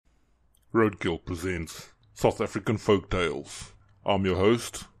Roadkill presents South African Folk Tales. I'm your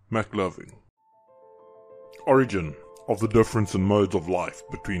host, Mac Loving. Origin of the difference in modes of life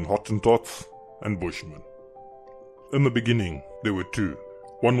between Hottentots and Bushmen. In the beginning, there were two.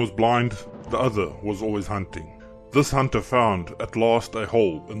 One was blind, the other was always hunting. This hunter found at last a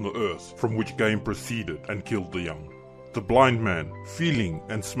hole in the earth from which game proceeded and killed the young. The blind man, feeling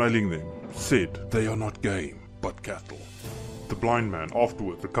and smelling them, said, "They are not game, but cattle." The blind man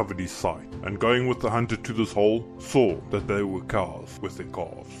afterward recovered his sight, and going with the hunter to this hole, saw that they were cows with their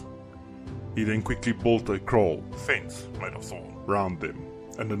calves. He then quickly built a kraal, fence made of thorn, round them,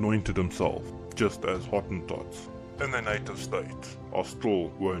 and anointed himself, just as Hottentots, in their native state, are still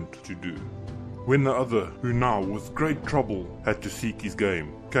wont to do. When the other, who now with great trouble had to seek his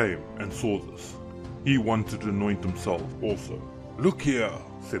game, came and saw this, he wanted to anoint himself also. "Look here,"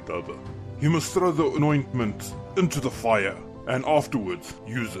 said the other, "you must throw the anointment into the fire, and afterwards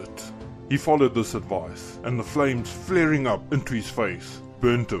use it." He followed this advice, and the flames flaring up into his face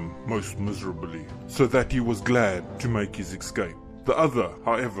burnt him most miserably, so that he was glad to make his escape. The other,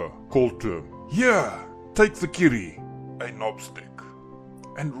 however, called to him, "Here, take the kiri," a knobstick,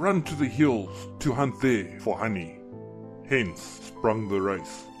 "and run to the hills to hunt there for honey." Hence sprung the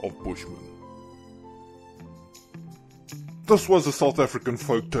race of Bushmen. This was a South African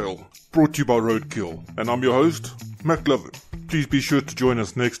folktale brought to you by Roadkill, and I'm your host, Mac Lovin. Please be sure to join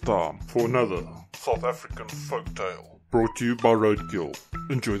us next time for another South African folktale brought to you by Roadkill.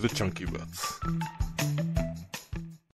 Enjoy the chunky bits.